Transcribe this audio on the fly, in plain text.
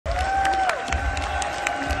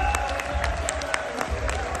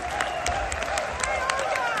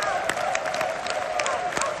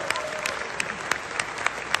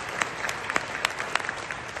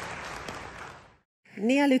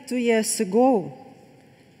nearly 2 years ago,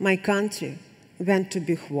 my country went to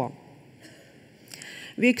big war.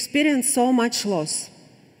 We experienced so much loss,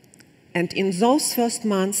 and in those first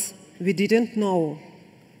months, we didn't know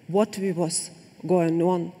what was going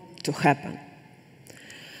on to happen.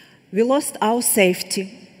 We lost our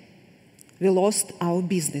safety, we lost our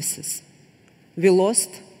businesses, we lost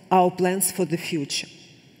our plans for the future.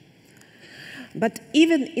 But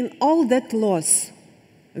even in all that loss,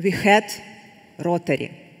 we had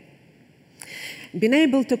Rotary. Being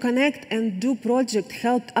able to connect and do projects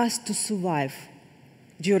helped us to survive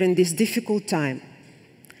during this difficult time.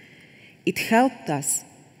 It helped us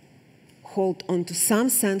hold on to some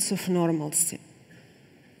sense of normalcy.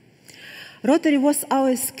 Rotary was our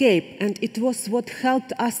escape, and it was what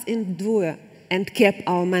helped us endure and kept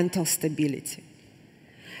our mental stability.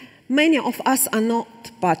 Many of us are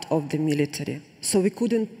not part of the military, so we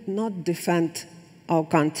couldn't not defend our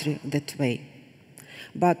country that way.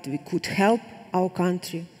 But we could help our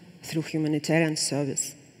country through humanitarian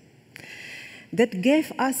service. That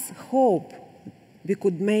gave us hope we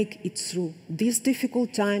could make it through these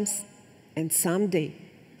difficult times and someday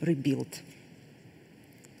rebuild.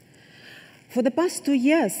 For the past 2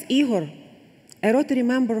 years, Igor, a Rotary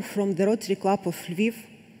member from the Rotary Club of Lviv,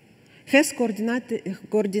 has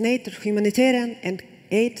coordinated humanitarian and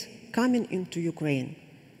aid coming into Ukraine.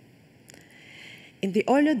 In the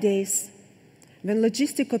early days, when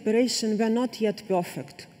logistic operations were not yet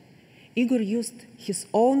perfect, Igor used his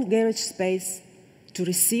own garage space to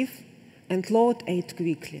receive and load aid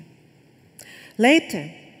quickly.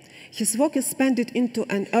 Later, his work expanded into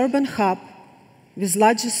an urban hub with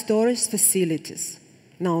larger storage facilities,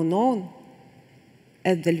 now known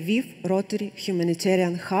as the Lviv Rotary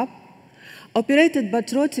Humanitarian Hub, operated by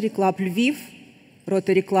Rotary Club Lviv,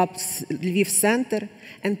 Rotary Club Lviv Center,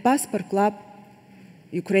 and Passport Club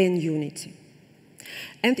Ukraine Unity.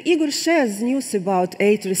 And Igor shares news about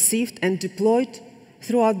aid received and deployed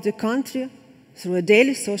throughout the country through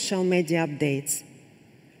daily social media updates.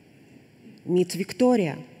 Meet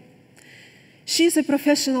Victoria. She is a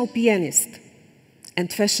professional pianist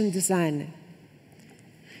and fashion designer.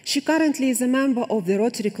 She currently is a member of the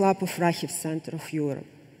Rotary Club of Kharkiv Center of Europe.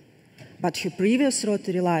 But her previous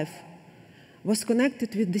Rotary life was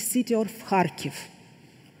connected with the city of Kharkiv,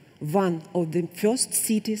 one of the first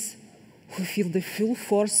cities who feel the full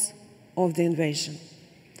force of the invasion.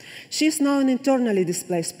 She is now an internally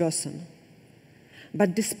displaced person.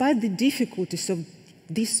 But despite the difficulties of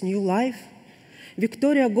this new life,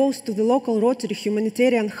 Victoria goes to the local Rotary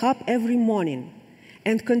Humanitarian Hub every morning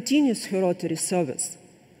and continues her Rotary service.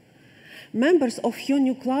 Members of her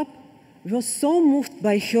new club were so moved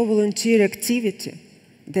by her volunteer activity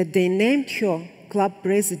that they named her club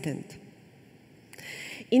president.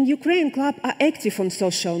 In Ukraine, clubs are active on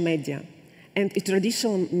social media and in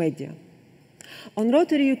traditional media. On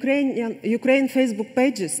Rotary Ukraine Facebook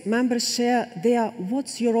pages, members share their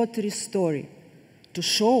 "What's Your Rotary Story?" to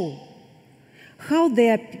show how they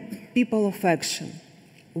are people of action,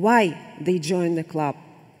 why they join the club,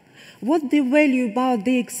 what they value about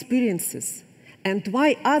their experiences, and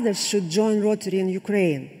why others should join Rotary in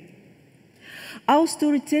Ukraine. Our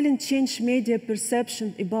storytelling changed media perception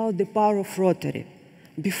about the power of Rotary.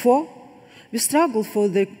 Before, we struggled for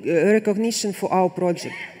the recognition for our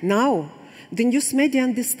project. Now, the news media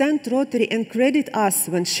understand Rotary and credit us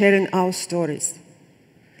when sharing our stories.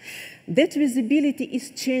 That visibility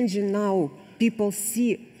is changing now. People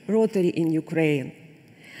see Rotary in Ukraine.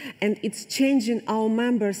 And it's changing our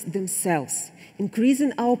members themselves,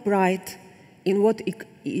 increasing our pride in what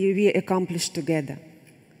we accomplished together.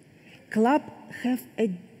 Clubs have a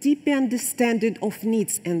deep understanding of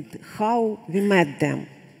needs and how we met them.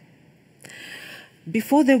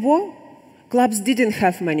 Before the war, clubs didn't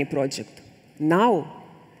have many projects. Now,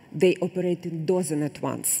 they operate in dozens at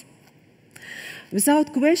once.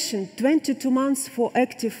 Without question, 22 months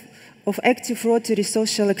of active Rotary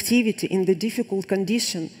social activity in the difficult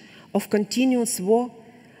condition of continuous war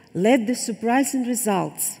led to surprising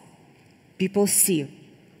results. People see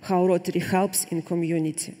how Rotary helps in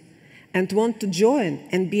community and want to join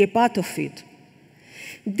and be a part of it.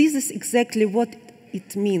 This is exactly what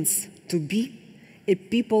it means to be a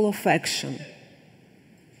people of action.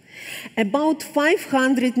 About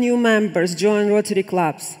 500 new members joined Rotary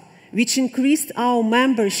clubs, which increased our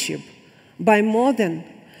membership by more than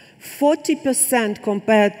 40%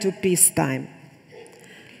 compared to peacetime.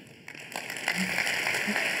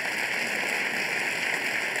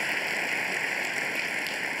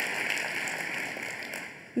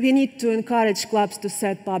 We need to encourage clubs to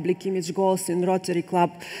set public image goals in Rotary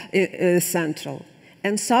Club Central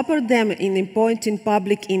and support them in appointing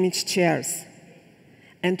public image chairs.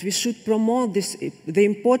 And we should promote the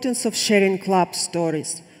importance of sharing club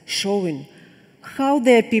stories, showing how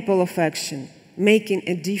they are people of action, making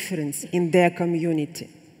a difference in their community.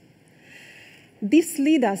 This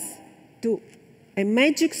leads us to a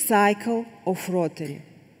magic cycle of Rotary.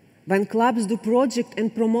 When clubs do projects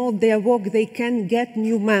and promote their work, they can get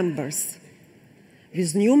new members.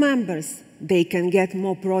 With new members, they can get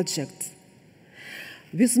more projects.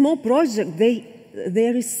 With more projects,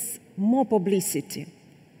 there is more publicity.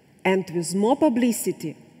 And with more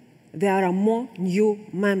publicity, there are more new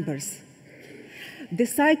members. The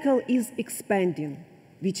cycle is expanding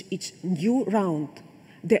with each new round.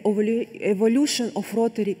 The evolution of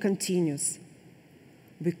Rotary continues.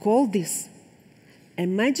 We call this a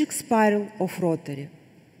magic spiral of Rotary.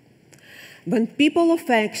 When people of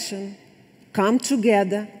action come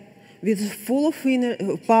together with the full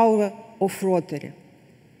power of Rotary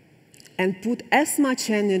and put as much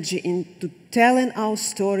energy into telling our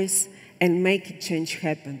stories and make change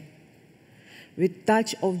happen, we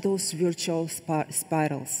touch of those virtual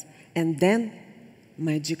spirals, and then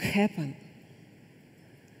magic happens.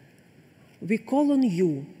 We call on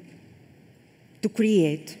you to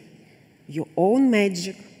create your own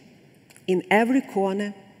magic in every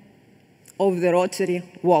corner of the Rotary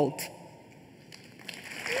world.